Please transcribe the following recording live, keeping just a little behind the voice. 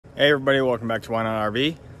Hey everybody, welcome back to Why Not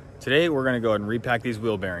RV. Today we're going to go ahead and repack these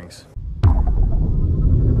wheel bearings.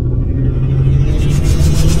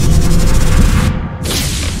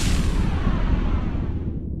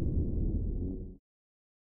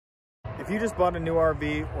 If you just bought a new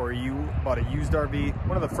RV or you bought a used RV,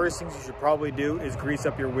 one of the first things you should probably do is grease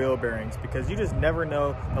up your wheel bearings, because you just never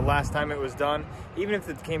know the last time it was done. Even if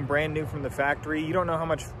it came brand new from the factory, you don't know how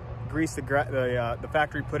much grease the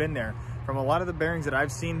factory put in there. From a lot of the bearings that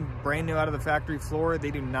I've seen brand new out of the factory floor,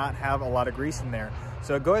 they do not have a lot of grease in there.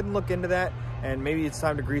 So go ahead and look into that, and maybe it's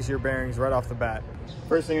time to grease your bearings right off the bat.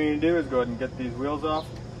 First thing you need to do is go ahead and get these wheels off.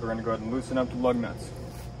 We're going to go ahead and loosen up the lug nuts.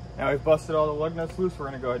 Now we've busted all the lug nuts loose, we're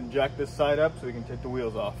going to go ahead and jack this side up so we can take the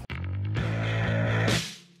wheels off.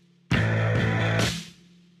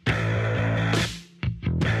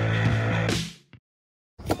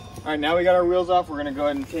 Alright, now we got our wheels off, we're going to go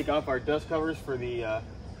ahead and take off our dust covers for the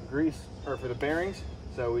grease, or for the bearings.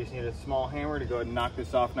 So we just need a small hammer to go ahead and knock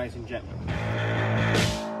this off nice and gently.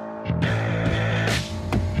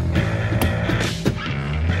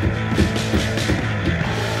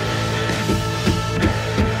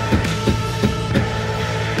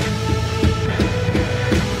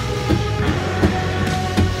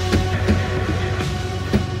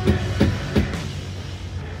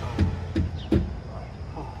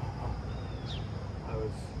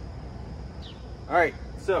 Alright,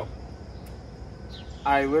 so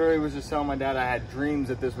I literally was just telling my dad I had dreams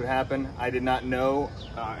that this would happen. I did not know,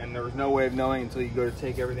 and there was no way of knowing until you go to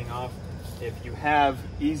take everything off. If you have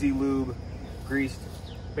EZ-Lube greased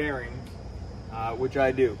bearings, which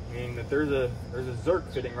I do, meaning that there's a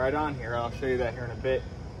Zerk fitting right on here. I'll show you that here in a bit.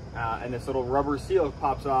 And this little rubber seal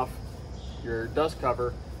pops off your dust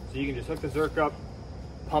cover, so you can just hook the Zerk up,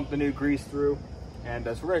 pump the new grease through. And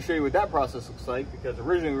so we're going to show you what that process looks like, because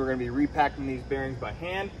originally we were going to be repacking these bearings by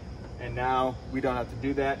hand, and now we don't have to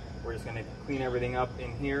do that. We're just going to clean everything up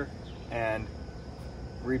in here and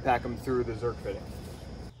repack them through the Zerk fitting.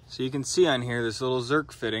 So you can see on here this little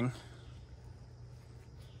Zerk fitting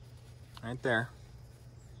right there,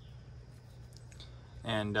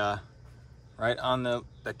 and right on the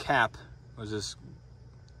cap was this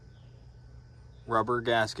rubber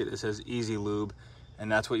gasket that says EZ-Lube.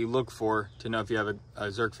 And that's what you look for to know if you have a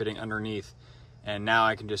Zerk fitting underneath. And now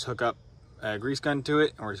I can just hook up a grease gun to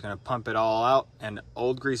it, and we're just gonna pump it all out, and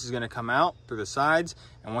old grease is gonna come out through the sides.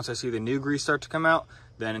 And once I see the new grease start to come out,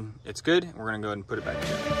 then it's good. We're gonna go ahead and put it back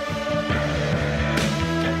together.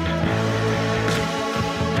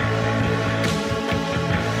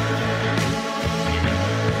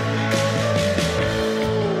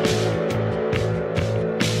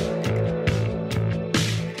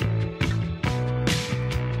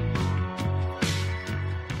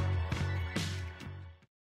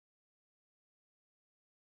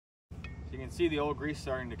 You can see the old grease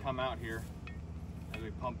starting to come out here as we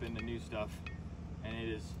pump in the new stuff, and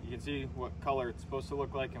you can see what color it's supposed to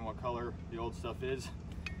look like and what color the old stuff is.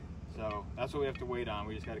 So that's what we have to wait on.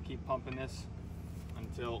 We just got to keep pumping this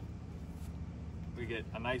until we get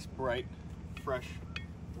a nice bright fresh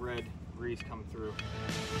red grease come through.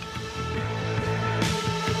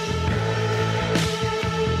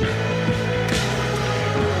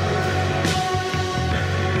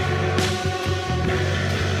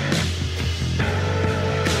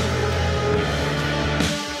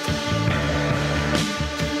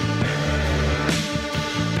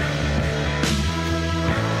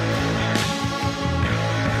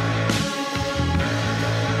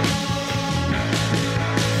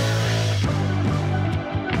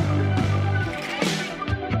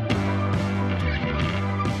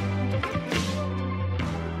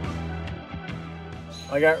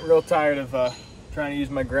 I got real tired of trying to use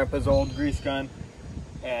my grandpa's old grease gun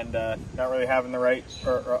and not really having the right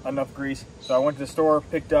or enough grease. So I went to the store,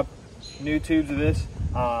 picked up new tubes of this.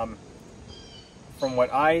 From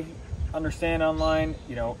what I understand online,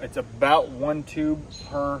 you know, it's about one tube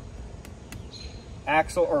per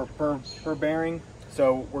axle or per bearing.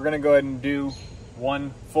 So we're gonna go ahead and do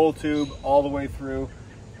one full tube all the way through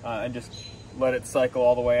and just let it cycle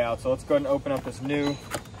all the way out. So let's go ahead and open up this new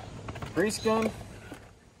grease gun.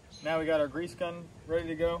 Now we got our grease gun ready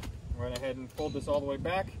to go. We're going to go ahead and fold this all the way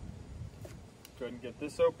back. Go ahead and get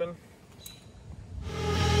this open.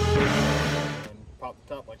 And pop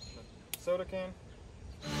the top like a soda can.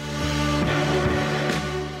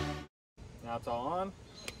 Now it's all on.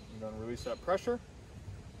 I'm going to release that pressure.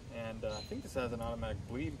 And I think this has an automatic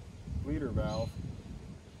bleeder valve.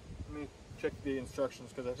 Let me check the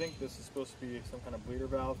instructions, because I think this is supposed to be some kind of bleeder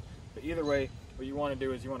valve. But either way, what you want to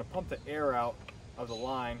do is you want to pump the air out of the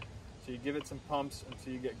line, so you give it some pumps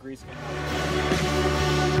until you get grease coming out.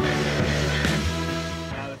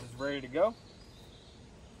 Now this is ready to go.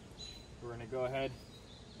 We're gonna go ahead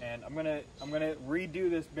and I'm gonna redo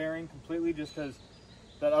this bearing completely, just because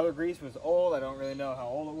that other grease was old. I don't really know how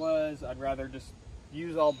old it was. I'd rather just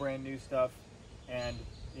use all brand new stuff, and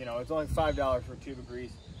you know, it's only $5 for a tube of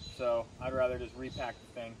grease, so I'd rather just repack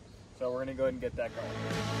the thing. So we're gonna go ahead and get that going.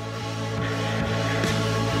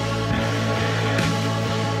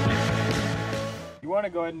 You want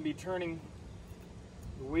to go ahead and be turning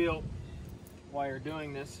the wheel while you're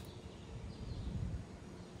doing this,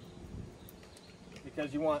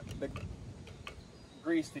 because you want the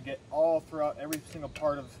grease to get all throughout every single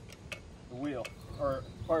part of the wheel, or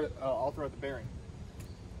all throughout the bearing.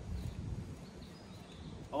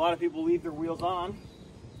 A lot of people leave their wheels on.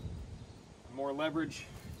 More leverage,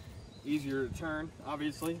 easier to turn,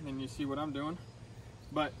 obviously, and you see what I'm doing.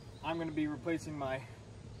 But I'm going to be replacing my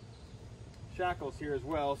shackles here as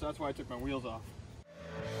well, so that's why I took my wheels off.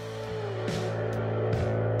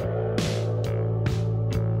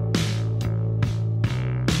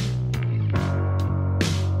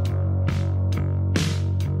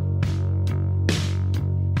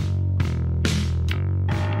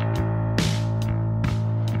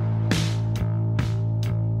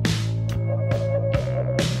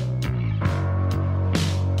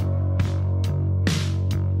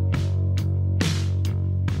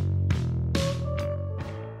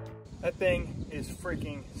 That thing is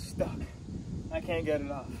freaking stuck. I can't get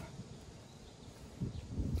it off.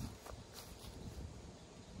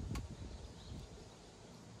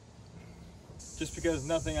 Just because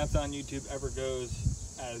nothing that's on YouTube ever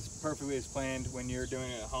goes as perfectly as planned when you're doing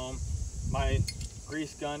it at home. My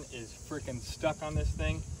grease gun is freaking stuck on this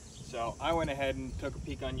thing. So I went ahead and took a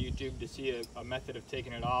peek on YouTube to see a method of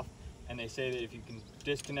taking it off. And they say that if you can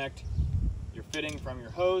disconnect your fitting from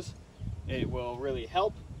your hose, it will really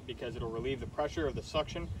help, because it'll relieve the pressure of the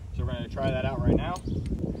suction. So we're going to try that out right now.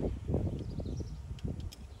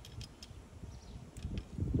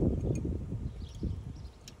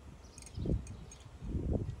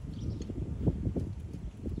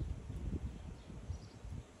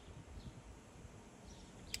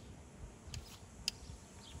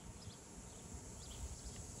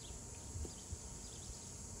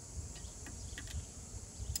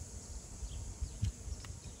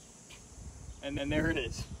 And then there it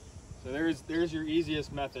is. So there's your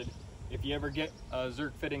easiest method. If you ever get a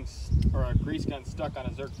Zerk fitting or a grease gun stuck on a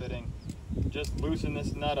Zerk fitting, just loosen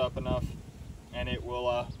this nut up enough and it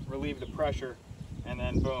will relieve the pressure, and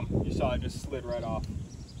then boom, you saw it just slid right off.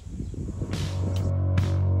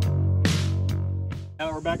 Now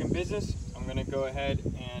that we're back in business, I'm gonna go ahead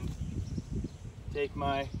and take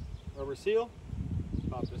my rubber seal,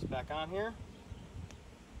 pop this back on here.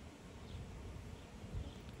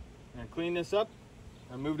 I'm gonna clean this up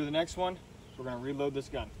and move to the next one. We're gonna reload this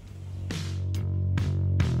gun.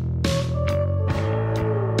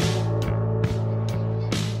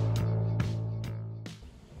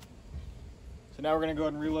 So now we're gonna go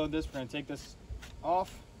ahead and reload this. We're gonna take this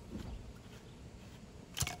off.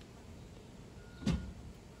 Take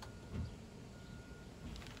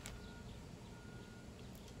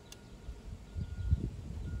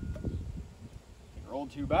our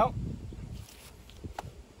old tube out.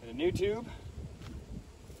 Get a new tube.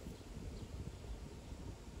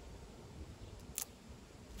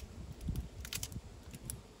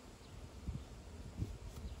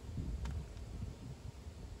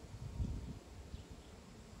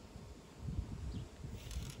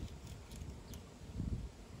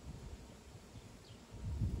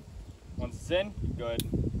 Once it's in, go ahead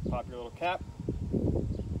and pop your little cap,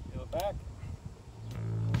 peel it back.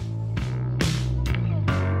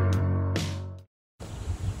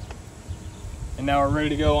 And now we're ready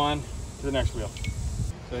to go on to the next wheel.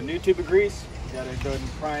 So a new tube of grease, you gotta go ahead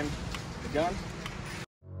and prime the gun.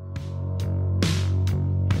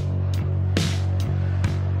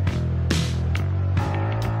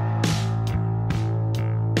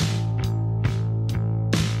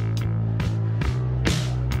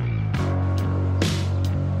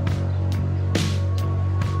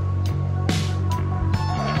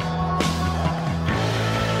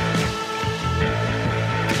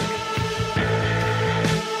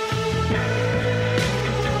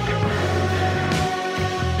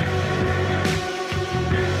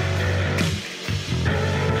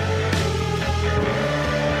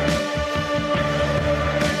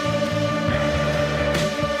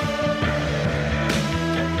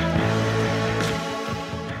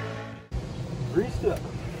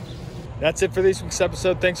 That's it for this week's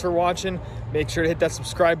episode. Thanks for watching. Make sure to hit that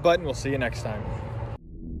subscribe button. We'll see you next time.